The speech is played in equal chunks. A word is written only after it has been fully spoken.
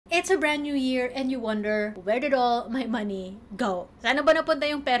It's a brand new year and you wonder, where did all my money go? Sana ba napunta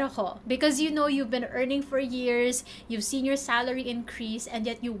yung pera ko? Because you know you've been earning for years, you've seen your salary increase, and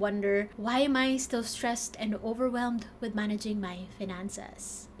yet you wonder, why am I still stressed and overwhelmed with managing my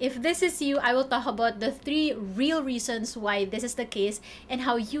finances? If this is you, I will talk about the 3 real reasons why this is the case and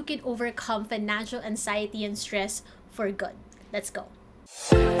how you can overcome financial anxiety and stress for good. Let's go.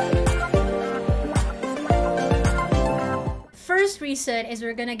 First reason is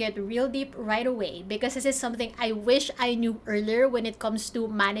we're gonna get real deep right away because this is something I wish I knew earlier when it comes to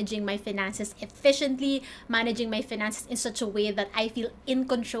managing my finances efficiently, managing my finances in such a way that I feel in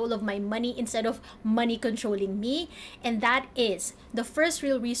control of my money instead of money controlling me. And that is the first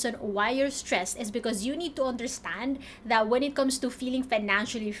real reason why you're stressed is because you need to understand that when it comes to feeling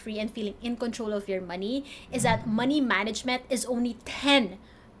financially free and feeling in control of your money, is that money management is only 10%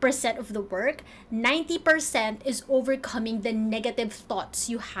 of the work. 90% is overcoming the negative thoughts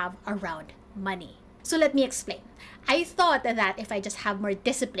you have around money. So let me explain. I thought that if I just have more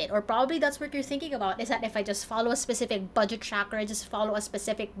discipline, or probably that's what you're thinking about, is that if I just follow a specific budget tracker, I just follow a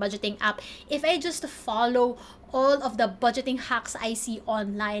specific budgeting app, if I just follow all of the budgeting hacks I see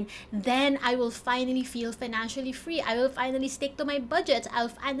online, then I will finally feel financially free. I will finally stick to my budgets. I'll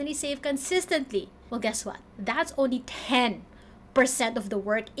finally save consistently. Well, guess what? That's only 10% of the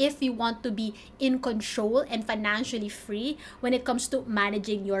work if you want to be in control and financially free when it comes to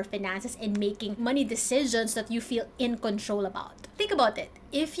managing your finances and making money decisions that you feel in control about. Think about it.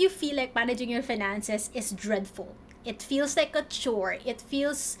 If you feel like managing your finances is dreadful, it feels like a chore, it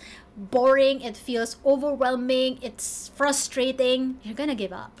feels boring, it feels overwhelming, it's frustrating, you're gonna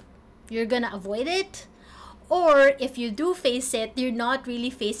give up. You're gonna avoid it. Or if you do face it, you're not really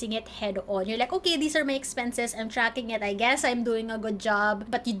facing it head on. You're like, okay, these are my expenses. I'm tracking it. I guess I'm doing a good job.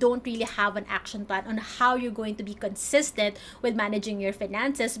 But you don't really have an action plan on how you're going to be consistent with managing your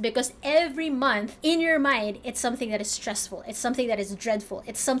finances, because every month in your mind, it's something that is stressful. It's something that is dreadful.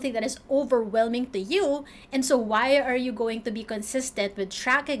 It's something that is overwhelming to you. And so why are you going to be consistent with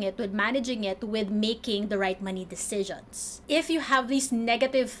tracking it, with managing it, with making the right money decisions? If you have these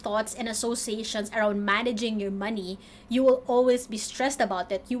negative thoughts and associations around managing your money, you will always be stressed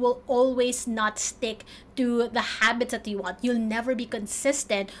about it. You will always not stick to the habits that you want. You'll never be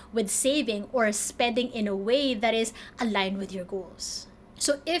consistent with saving or spending in a way that is aligned with your goals.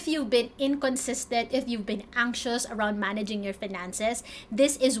 So if you've been inconsistent, if you've been anxious around managing your finances,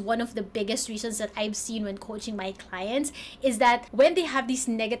 this is one of the biggest reasons that I've seen when coaching my clients, is that when they have these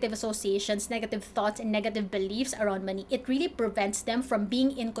negative associations, negative thoughts, and negative beliefs around money, it really prevents them from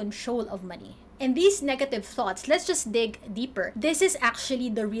being in control of money. And these negative thoughts, let's just dig deeper. This is actually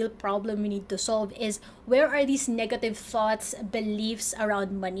the real problem we need to solve, is where are these negative thoughts, beliefs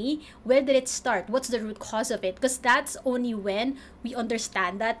around money? Where did it start? What's the root cause of it? Because that's only when we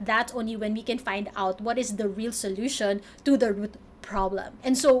understand that, that's only when we can find out what is the real solution to the root problem.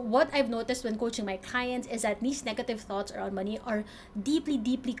 And so what I've noticed when coaching my clients is that these negative thoughts around money are deeply,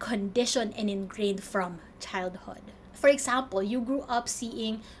 deeply conditioned and ingrained from childhood. For example, you grew up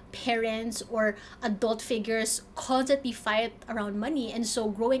seeing parents or adult figures constantly fight around money, and so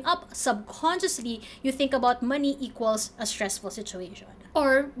growing up, subconsciously, you think about money equals a stressful situation.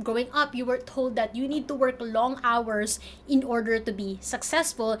 Or growing up, you were told that you need to work long hours in order to be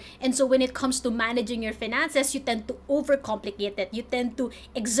successful, and so when it comes to managing your finances, you tend to overcomplicate it. You tend to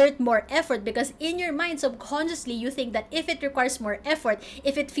exert more effort because in your mind, subconsciously, you think that if it requires more effort,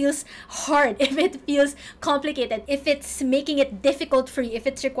 if it feels hard, if it feels complicated, if it's making it difficult for you, if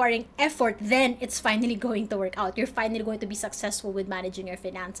it's requiring effort, then it's finally going to work out. You're finally going to be successful with managing your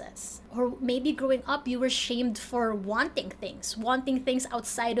finances. Or maybe growing up, you were shamed for wanting things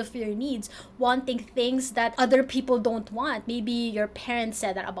outside of your needs, wanting things that other people don't want. Maybe your parents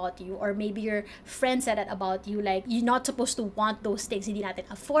said that about you, or maybe your friends said that about you, like, you're not supposed to want those things, hindi natin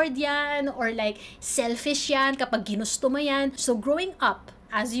afford yan, or like, selfish yan kapag ginusto mo yan. So growing up,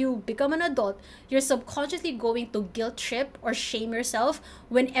 as you become an adult, you're subconsciously going to guilt trip or shame yourself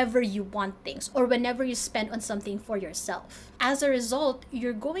whenever you want things or whenever you spend on something for yourself. As a result,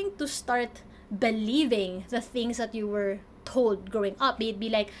 you're going to start believing the things that you were told growing up. May it be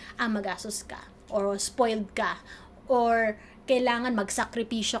like, magastos ka, or spoiled ka, or kailangan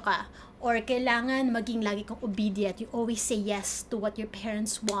magsakripisyo ka, or kailangan maging lagi kang obedient. You always say yes to what your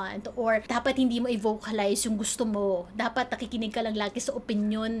parents want, or dapat hindi mo i-vocalize yung gusto mo. Dapat nakikinig ka lang lagi sa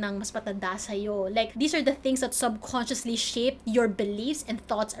opinion ng mas matanda sa'yo. Like, these are the things that subconsciously shape your beliefs and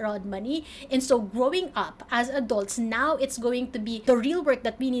thoughts around money. And so growing up as adults, now it's going to be the real work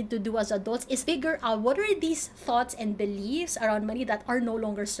that we need to do as adults is figure out what are these thoughts and beliefs around money that are no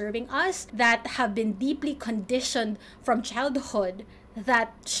longer serving us, that have been deeply conditioned from childhood,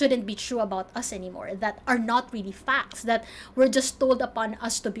 that shouldn't be true about us anymore, that are not really facts, that were just told upon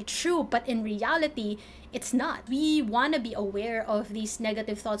us to be true, but in reality, it's not. We want to be aware of these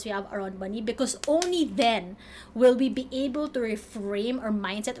negative thoughts we have around money, because only then will we be able to reframe our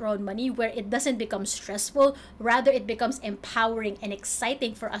mindset around money, where it doesn't become stressful, rather it becomes empowering and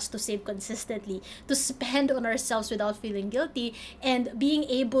exciting for us to save consistently, to spend on ourselves without feeling guilty, and being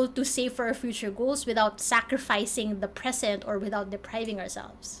able to save for our future goals without sacrificing the present or without depriving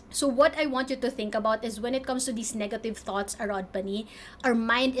ourselves. So what I want you to think about is, when it comes to these negative thoughts around money, our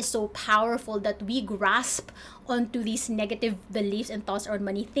mind is so powerful that we grasp onto these negative beliefs and thoughts around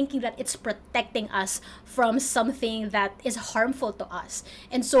money, thinking that it's protecting us from something that is harmful to us.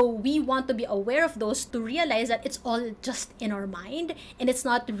 And so we want to be aware of those, to realize that it's all just in our mind and it's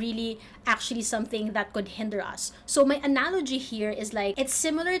not really actually something that could hinder us. So my analogy here is like, it's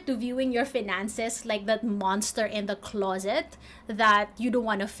similar to viewing your finances like that monster in the closet that you don't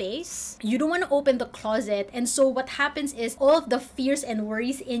want to face. You don't want to open the closet, and so what happens is, all of the fears and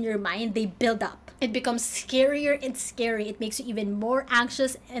worries in your mind, they build up. It becomes scarier and scary. It makes you even more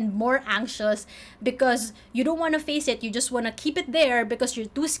anxious and more anxious, because you don't want to face it. You just want to keep it there because you're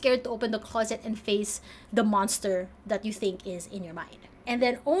too scared to open the closet and face the monster that you think is in your mind. And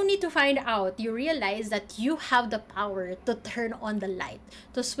then only to find out, you realize that you have the power to turn on the light,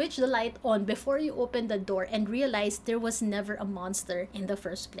 to switch the light on before you open the door, and realize there was never a monster in the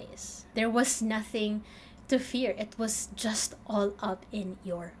first place. There was nothing to fear. It was just all up in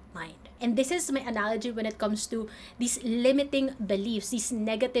your mind. And this is my analogy when it comes to these limiting beliefs, these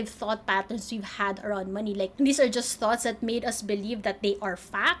negative thought patterns we've had around money. Like, these are just thoughts that made us believe that they are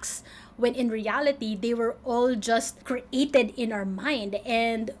facts, when in reality, they were all just created in our mind.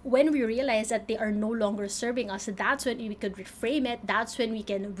 And when we realize that they are no longer serving us, that's when we could reframe it. That's when we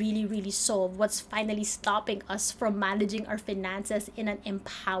can really, really solve what's finally stopping us from managing our finances in an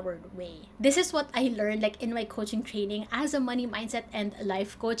empowered way. This is what I learned, like, in my coaching training as a money mindset and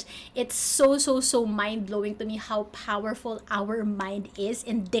life coach. It's so mind-blowing to me how powerful our mind is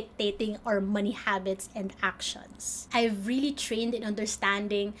in dictating our money habits and actions. I've really trained in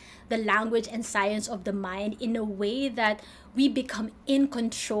understanding the language and science of the mind in a way that we become in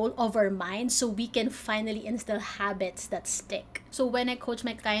control of our mind, so we can finally instill habits that stick. So when I coach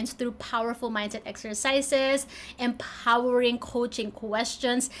my clients through powerful mindset exercises, empowering coaching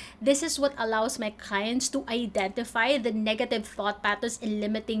questions, this is what allows my clients to identify the negative thought patterns and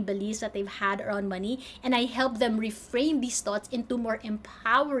limiting beliefs that they've had around money, and I help them reframe these thoughts into more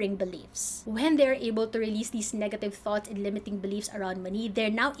empowering beliefs. When they're able to release these negative thoughts and limiting beliefs around money, they're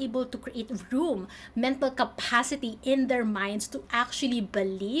now able to create room, mental capacity in their minds to actually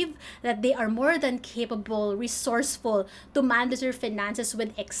believe that they are more than capable, resourceful to manage their finances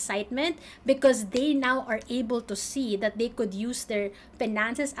with excitement, because they now are able to see that they could use their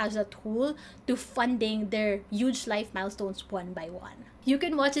finances as a tool to funding their huge life milestones one by one. You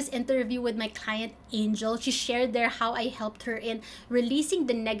can watch this interview with my client Angel. She shared there how I helped her in releasing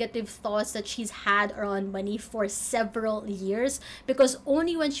the negative thoughts that she's had around money for several years, because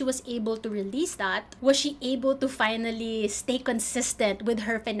only when she was able to release that was she able to finally stay consistent with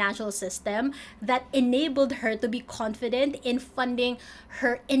her financial system that enabled her to be confident in funding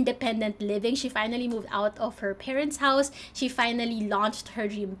her independent living. She finally moved out of her parents' house. She finally launched her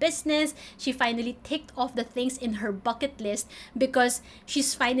dream business. She finally ticked off the things in her bucket list, because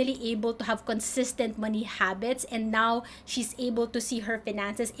she's finally able to have consistent money habits, and now she's able to see her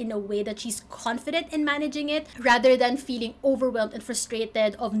finances in a way that she's confident in managing it, rather than feeling overwhelmed and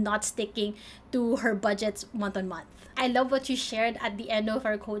frustrated of not sticking to her budgets month on month. I love what you shared at the end of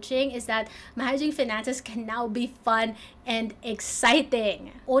our coaching, is that managing finances can now be fun and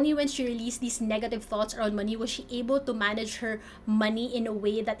exciting. Only when she released these negative thoughts around money was she able to manage her money in a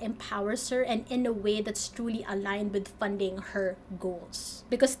way that empowers her and in a way that's truly aligned with funding her goals.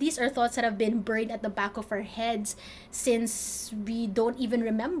 Because these are thoughts that have been buried at the back of our heads since we don't even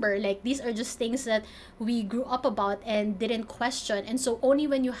remember. Like, these are just things that we grew up about and didn't question. And so only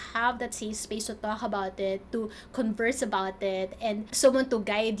when you have that safe space to talk about it, to converse about it, and someone to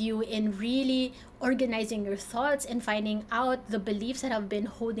guide you in really organizing your thoughts and finding out the beliefs that have been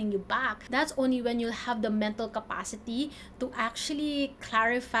holding you back, that's only when you'll have the mental capacity to actually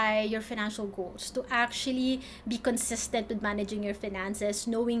clarify your financial goals, to actually be consistent with managing your finances,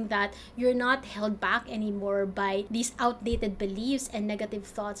 knowing that you're not held back anymore by these outdated beliefs and negative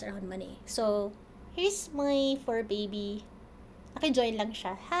thoughts around money. So here's my fur baby. Naki-join lang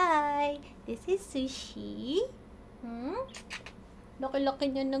siya. Hi! This is Sushi. Laki-laki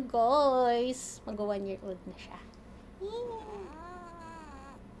niya na, guys. Mag 1 year old na siya.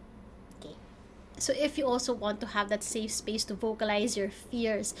 Okay. So if you also want to have that safe space to vocalize your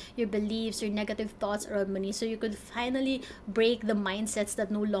fears, your beliefs, your negative thoughts around money, so you could finally break the mindsets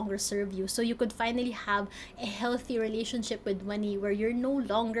that no longer serve you, so you could finally have a healthy relationship with money where you're no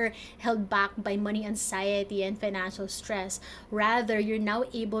longer held back by money anxiety and financial stress. Rather, you're now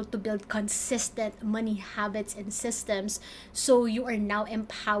able to build consistent money habits and systems, so you are now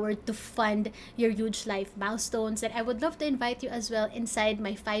empowered to fund your huge life milestones. And I would love to invite you as well inside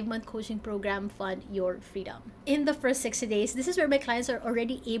my 5-month coaching program, Fund Your Freedom. In the first 60 days, this is where my clients are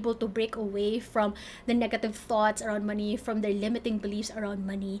already able to break away from the negative thoughts around money, from their limiting beliefs around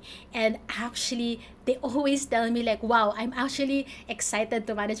money. And actually, they always tell me like, wow, I'm actually excited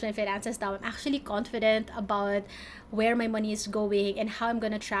to manage my finances now. I'm actually confident about where my money is going and how I'm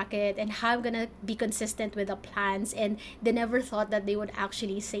gonna track it and how I'm gonna be consistent with the plans. And they never thought that they would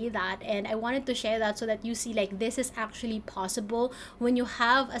actually say that. And I wanted to share that so that you see like this is actually possible when you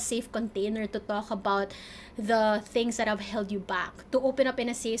have a safe container to talk about the things that have held you back, to open up in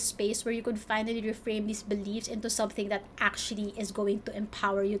a safe space where you could finally reframe these beliefs into something that actually is going to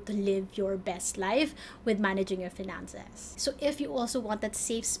empower you to live your best life with managing your finances. So if you also want that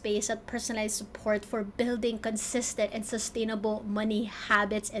safe space, that personalized support for building consistent and sustainable money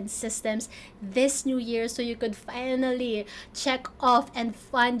habits and systems this new year, so you could finally check off and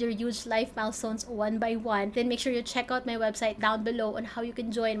fund your huge life milestones one by one, then make sure you check out my website down below on how you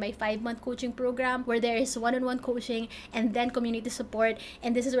can join my 5-month coaching program, where there is one-on-one coaching and then community support.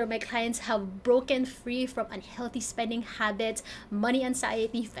 And this is where my clients have broken free from unhealthy spending habits, money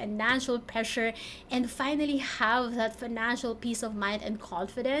anxiety, financial pressure, and finally have that financial peace of mind and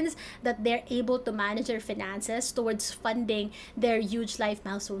confidence that they're able to manage their finances towards funding their huge life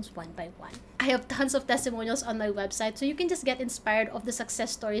milestones one by one. I have tons of testimonials on my website, so you can just get inspired of the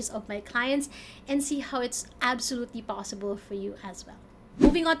success stories of my clients and see how it's absolutely possible for you as well.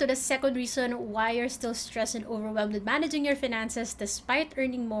 Moving on to the second reason why you're still stressed and overwhelmed with managing your finances despite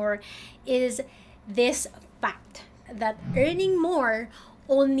earning more is this fact that earning more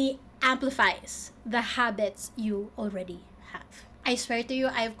only amplifies the habits you already have. I swear to you,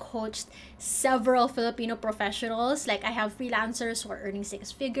 I've coached several Filipino professionals. Like, I have freelancers who are earning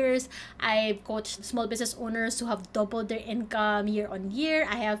 6 figures. I've coached small business owners who have doubled their income year on year.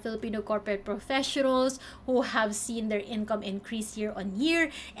 I have Filipino corporate professionals who have seen their income increase year on year.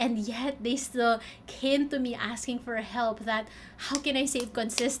 And yet, they still came to me asking for help that, how can I save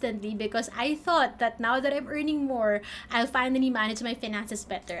consistently? Because I thought that now that I'm earning more, I'll finally manage my finances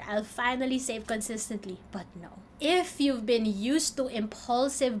better. I'll finally save consistently. But no. If you've been used to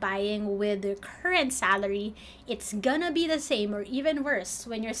impulsive buying with your current salary, it's gonna be the same or even worse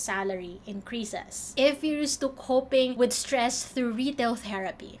when your salary increases. If you're used to coping with stress through retail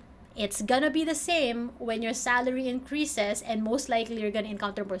therapy, it's gonna be the same when your salary increases, and most likely you're gonna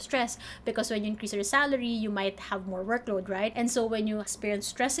encounter more stress because when you increase your salary, you might have more workload, right? And so when you experience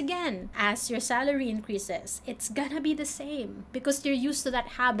stress again as your salary increases, it's gonna be the same because you're used to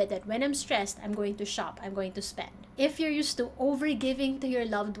that habit that when I'm stressed, I'm going to shop, I'm going to spend. If you're used to overgiving to your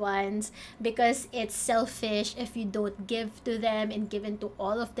loved ones because it's selfish if you don't give to them and give in to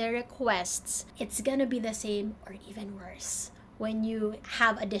all of their requests, it's gonna be the same or even worse when you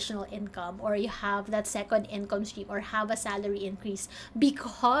have additional income or you have that second income stream or have a salary increase,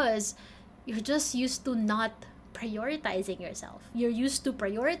 because you're just used to not prioritizing yourself. You're used to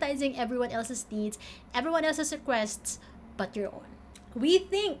prioritizing everyone else's needs, everyone else's requests, but your own. We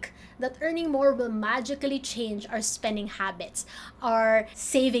think that earning more will magically change our spending habits, our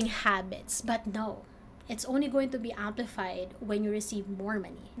saving habits, but no. It's only going to be amplified when you receive more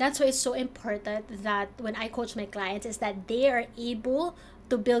money. That's why it's so important that when I coach my clients is that they are able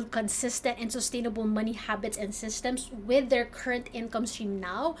to build consistent and sustainable money habits and systems with their current income stream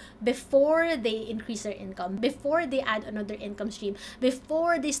now, before they increase their income, before they add another income stream,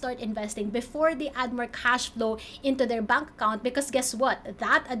 before they start investing, before they add more cash flow into their bank account. Because guess what?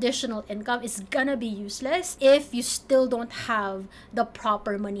 That additional income is gonna be useless if you still don't have the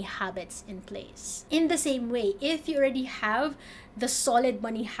proper money habits in place. In the same way, if you already have the solid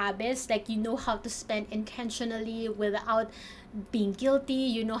money habits, like you know how to spend intentionally without being guilty,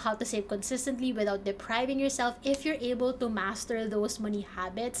 you know how to save consistently without depriving yourself, if you're able to master those money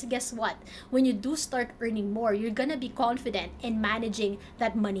habits, guess what? When you do start earning more, you're gonna be confident in managing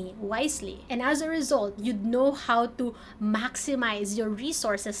that money wisely. And as a result, you'd know how to maximize your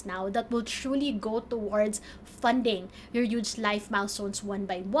resources now that will truly go towards funding your huge life milestones one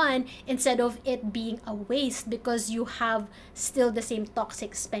by one, instead of it being a waste because you have still still the same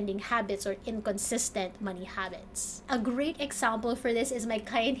toxic spending habits or inconsistent money habits. A great example for this is my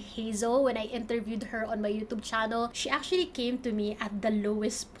client Hazel. When I interviewed her on my YouTube channel, she actually came to me at the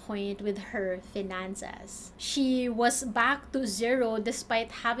lowest point with her finances. She was back to zero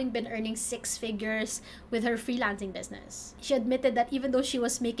despite having been earning 6 figures with her freelancing business. She admitted that even though she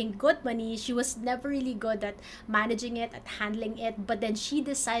was making good money, she was never really good at managing it, at handling it, but then she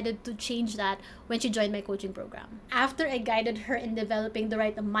decided to change that when she joined my coaching program. After I guided her in developing the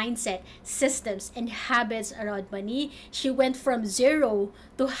right mindset, systems, and habits around money, she went from zero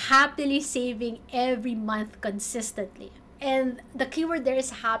to happily saving every month consistently. And the keyword there is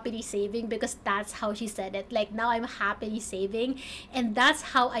happily saving, because that's how she said it. Like, now I'm happily saving, and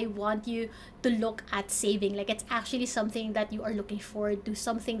that's how I want you to look at saving. Like, it's actually something that you are looking forward to,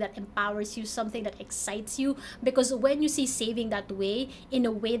 something that empowers you, something that excites you. Because when you see saving that way, in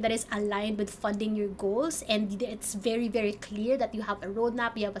a way that is aligned with funding your goals, and it's very, very clear that you have a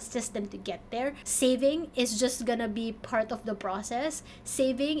roadmap, you have a system to get there, saving is just gonna be part of the process.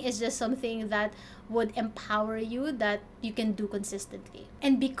 Saving is just something that would empower you, that you can do consistently.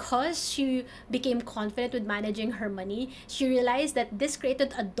 And because she became confident with managing her money, she realized that this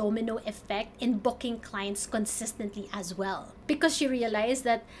created a domino effect in booking clients consistently as well. Because she realized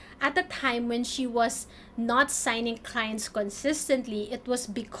that at the time when she was not signing clients consistently, it was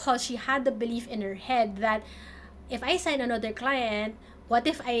because she had the belief in her head that if I sign another client, what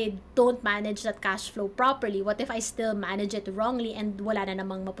if I don't manage that cash flow properly? What if I still manage it wrongly and wala na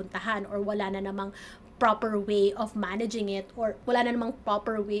namang mapuntahan, or wala na namang proper way of managing it, or wala na namang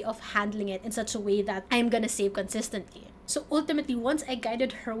proper way of handling it in such a way that I'm gonna save consistently? So ultimately, once I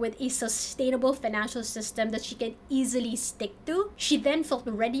guided her with a sustainable financial system that she can easily stick to, she then felt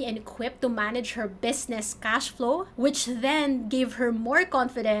ready and equipped to manage her business cash flow, which then gave her more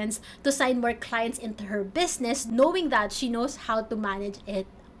confidence to sign more clients into her business, knowing that she knows how to manage it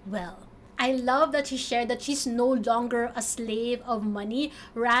well. I love that she shared that she's no longer a slave of money.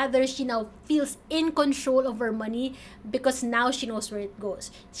 Rather, she now feels in control of her money because now she knows where it goes.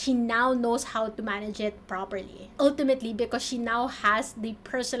 She now knows how to manage it properly. Ultimately, because she now has the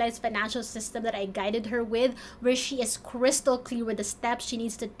personalized financial system that I guided her with, where she is crystal clear with the steps she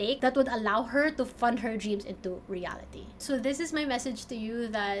needs to take that would allow her to fund her dreams into reality. So this is my message to you,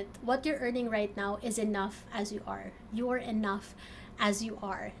 that what you're earning right now is enough as you are. You are enough as you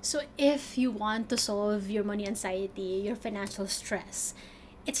are. So if you want to solve your money anxiety, your financial stress,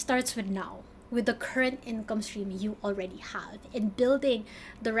 it starts with now, with the current income stream you already have, and building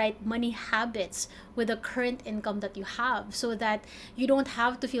the right money habits with the current income that you have, so that you don't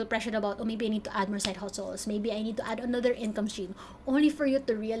have to feel pressured about, oh, maybe I need to add more side hustles, maybe I need to add another income stream, only for you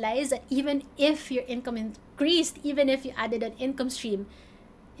to realize that even if your income increased, even if you added an income stream,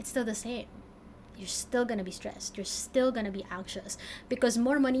 it's still the same. You're still gonna be stressed. You're still gonna be anxious, because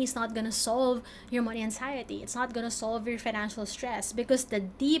more money is not gonna solve your money anxiety. It's not gonna solve your financial stress, because the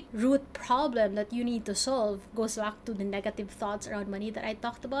deep root problem that you need to solve goes back to the negative thoughts around money that I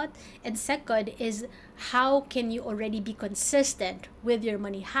talked about. And second is, how can you already be consistent with your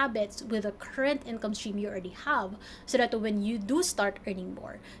money habits with the current income stream you already have, so that when you do start earning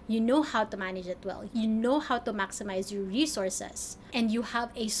more, you know how to manage it well, you know how to maximize your resources, and you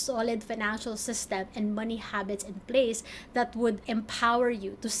have a solid financial system and money habits in place that would empower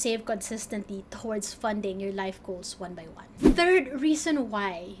you to save consistently towards funding your life goals one by one. Third reason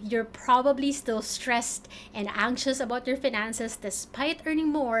why you're probably still stressed and anxious about your finances despite earning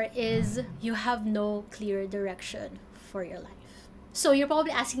more is you have no clear direction for your life. So you're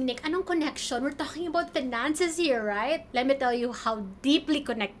probably asking, Nick, anong connection? We're talking about finances here, right? Let me tell you how deeply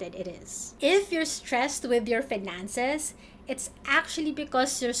connected it is. If you're stressed with your finances, it's actually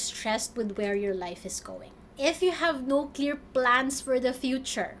because you're stressed with where your life is going. If you have no clear plans for the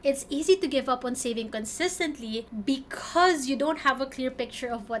future, it's easy to give up on saving consistently because you don't have a clear picture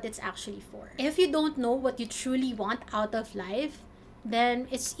of what it's actually for. If you don't know what you truly want out of life, then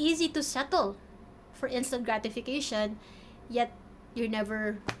it's easy to settle for instant gratification, yet you're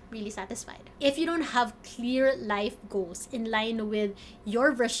never really satisfied. If you don't have clear life goals in line with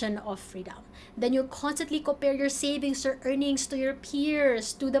your version of freedom, then you'll constantly compare your savings or earnings to your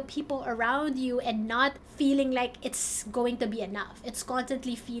peers, to the people around you, and not feeling like it's going to be enough. It's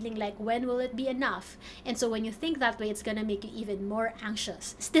constantly feeling like, when will it be enough? And so when you think that way, it's gonna make you even more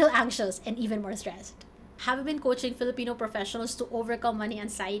anxious, still anxious, and even more stressed. Have been coaching Filipino professionals to overcome money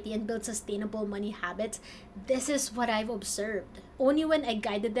anxiety and build sustainable money habits. This is what I've observed. Only when I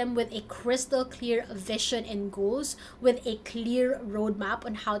guided them with a crystal clear vision and goals, with a clear roadmap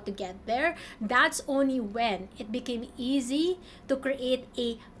on how to get there, that's only when it became easy to create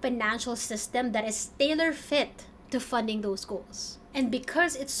a financial system that is tailor-fit to funding those goals. And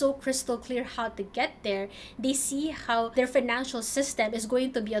because it's so crystal clear how to get there, they see how their financial system is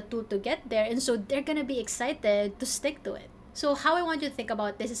going to be a tool to get there. And so they're going to be excited to stick to it. So how I want you to think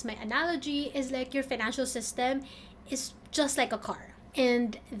about this is, my analogy is like your financial system is just like a car.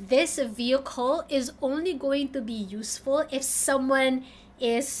 And this vehicle is only going to be useful if someone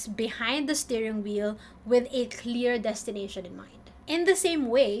is behind the steering wheel with a clear destination in mind. In the same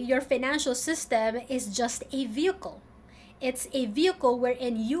way, your financial system is just a vehicle. It's a vehicle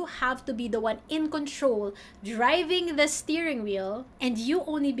wherein you have to be the one in control, driving the steering wheel, and you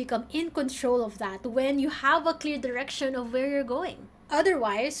only become in control of that when you have a clear direction of where you're going.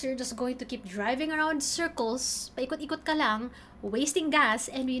 Otherwise, you're just going to keep driving around circles, paikot-ikot ka lang, wasting gas,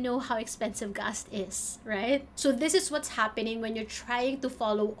 and we know how expensive gas is, right? So this is what's happening when you're trying to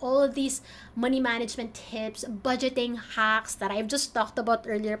follow all of these money management tips, budgeting hacks that I've just talked about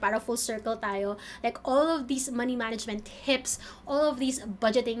earlier, para full circle tayo. Like all of these money management tips, all of these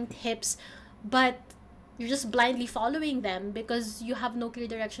budgeting tips, but you're just blindly following them because you have no clear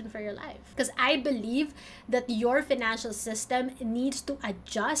direction for your life. Because I believe that your financial system needs to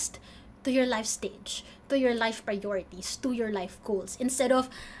adjust to your life stage, to your life priorities, to your life goals. Instead of,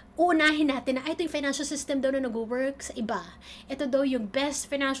 uunahin natin na ito yung financial system daw na nag-work sa iba. Ito daw yung best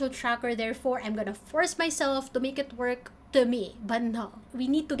financial tracker, therefore I'm gonna force myself to make it work to me. But no, we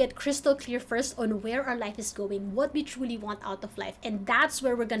need to get crystal clear first on where our life is going, what we truly want out of life. And that's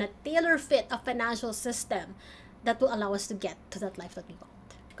where we're gonna tailor fit a financial system that will allow us to get to that life that we want.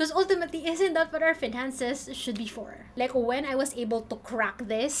 Because ultimately, isn't that what our finances should be for? Like when I was able to crack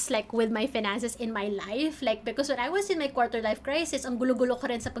this, like with my finances in my life, like because when I was in my quarter life crisis, ang gulo-gulo ko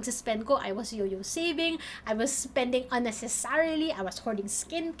rin sa pagsispend ko. I was yo-yo saving, I was spending unnecessarily, I was hoarding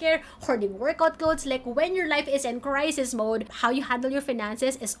skincare, hoarding workout clothes. Like when your life is in crisis mode, how you handle your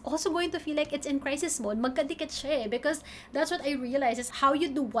finances is also going to feel like it's in crisis mode. Magkadikit siya eh. Because that's what I realized is how you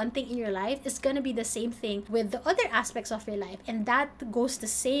do one thing in your life is gonna be the same thing with the other aspects of your life. And that goes the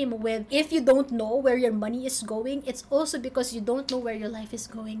same with if you don't know where your money is going, it's also because you don't know where your life is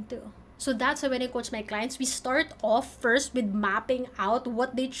going to. So that's why when I coach my clients, we start off first with mapping out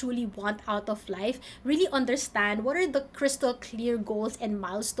what they truly want out of life, really understand what are the crystal clear goals and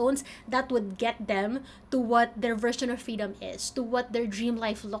milestones that would get them to what their version of freedom is, to what their dream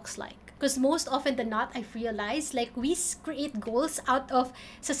life looks like. Because most often than not, I've realized like we create goals out of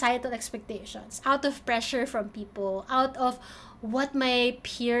societal expectations, out of pressure from people, out of what my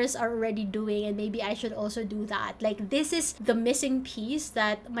peers are already doing, and maybe I should also do that. Like this is the missing piece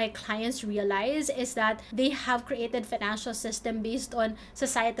that my clients realize, is that they have created financial system based on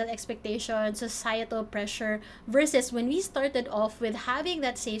societal expectations, societal pressure, versus when we started off with having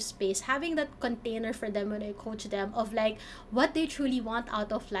that safe space, having that container for them when I coach them of like what they truly want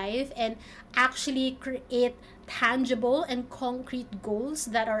out of life, and actually create tangible and concrete goals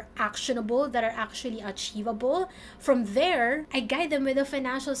that are actionable, that are actually achievable. From there, I guide them with a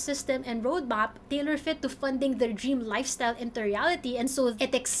financial system and roadmap tailor fit to funding their dream lifestyle into reality, and so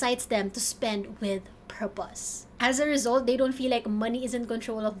it excites them to spend with purpose. As a result, they don't feel like money is in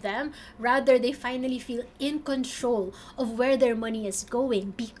control of them. Rather, they finally feel in control of where their money is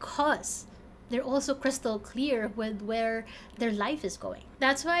going because they're also crystal clear with where their life is going.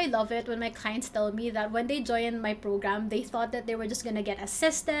 That's why I love it when my clients tell me that when they join my program, they thought that they were just gonna get a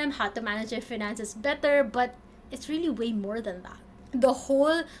system, how to manage their finances better, but it's really way more than that. The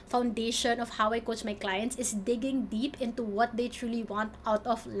whole foundation of how I coach my clients is digging deep into what they truly want out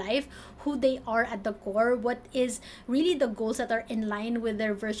of life, who they are at the core, what is really the goals that are in line with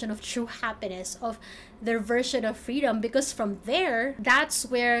their version of true happiness, of their version of freedom. Because from there, that's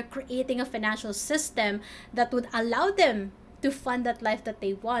where creating a financial system that would allow them to fund that life that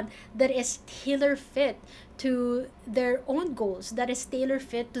they want, that is tailor fit to their own goals, that is tailor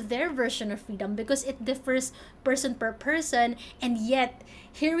fit to their version of freedom, because it differs person per person. And yet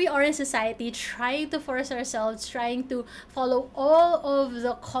here we are in society trying to force ourselves, trying to follow all of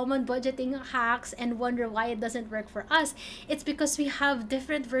the common budgeting hacks and wonder why it doesn't work for us. It's because we have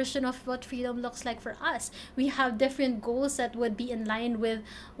different version of what freedom looks like for us. We have different goals that would be in line with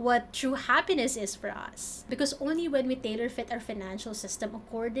what true happiness is for us. Because only when we tailor fit our financial system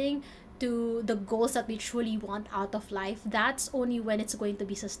according to the goals that we truly want out of life, that's only when it's going to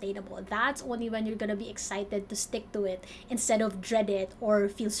be sustainable. That's only when you're going to be excited to stick to it instead of dread it or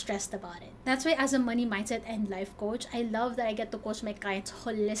feel stressed about it. That's why as a money mindset and life coach, I love that I get to coach my clients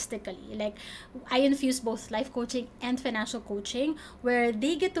holistically. Like I infuse both life coaching and financial coaching, where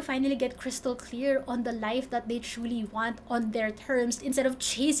they get to finally get crystal clear on the life that they truly want on their terms, instead of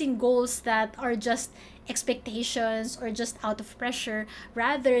chasing goals that are just expectations or just out of pressure.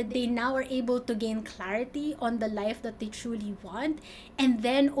 Rather, they now are able to gain clarity on the life that they truly want, and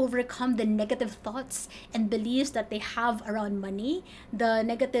then overcome the negative thoughts and beliefs that they have around money, the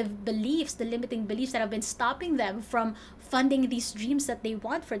negative beliefs, the limiting beliefs that have been stopping them from funding these dreams that they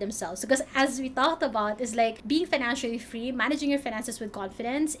want for themselves. Because as we talked about, is like being financially free, managing your finances with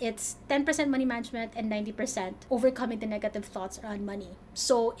confidence. It's 10% money management and 90% overcoming the negative thoughts around money.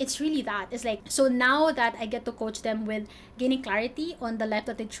 So it's really that. It's like, so now that I get to coach them with gaining clarity on the life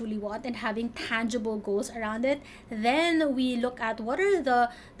that they truly want and having tangible goals around it, then we look at what are the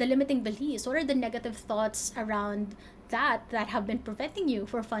limiting beliefs, what are the negative thoughts around that have been preventing you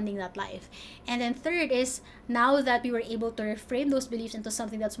from funding that life. And then third is, now that we were able to reframe those beliefs into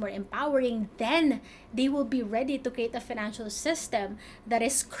something that's more empowering, then they will be ready to create a financial system that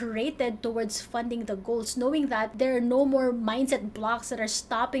is created towards funding the goals, knowing that there are no more mindset blocks that are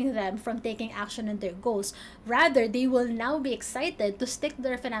stopping them from taking action on their goals. Rather, they will now be excited to stick to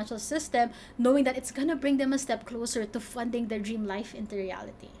their financial system, knowing that it's gonna bring them a step closer to funding their dream life into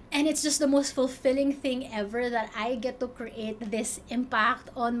reality. And it's just the most fulfilling thing ever that I get to create this impact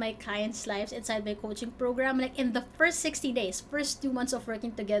on my clients' lives inside my coaching program. Like in the first 60 days, first 2 months of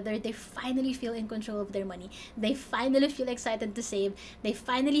working together, they finally feel in control of their money. They finally feel excited to save. They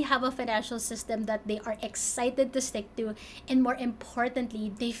finally have a financial system that they are excited to stick to. And more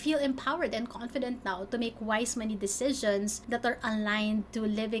importantly, they feel empowered and confident now to make wise money decisions that are aligned to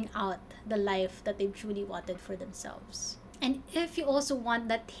living out the life that they truly wanted for themselves. And if you also want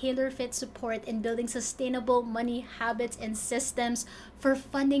that tailor-fit support in building sustainable money habits and systems for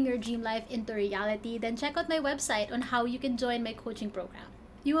funding your dream life into reality, then check out my website on how you can join my coaching program.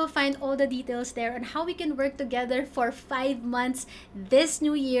 You will find all the details there on how we can work together for 5 months this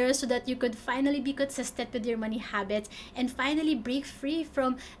new year so that you could finally be consistent with your money habits and finally break free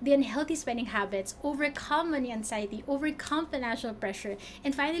from the unhealthy spending habits, overcome money anxiety, overcome financial pressure,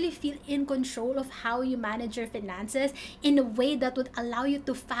 and finally feel in control of how you manage your finances in a way that would allow you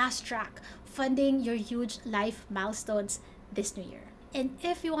to fast track funding your huge life milestones this new year. And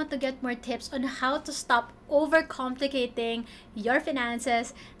if you want to get more tips on how to stop overcomplicating your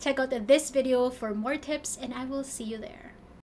finances, check out this video for more tips, and I will see you there.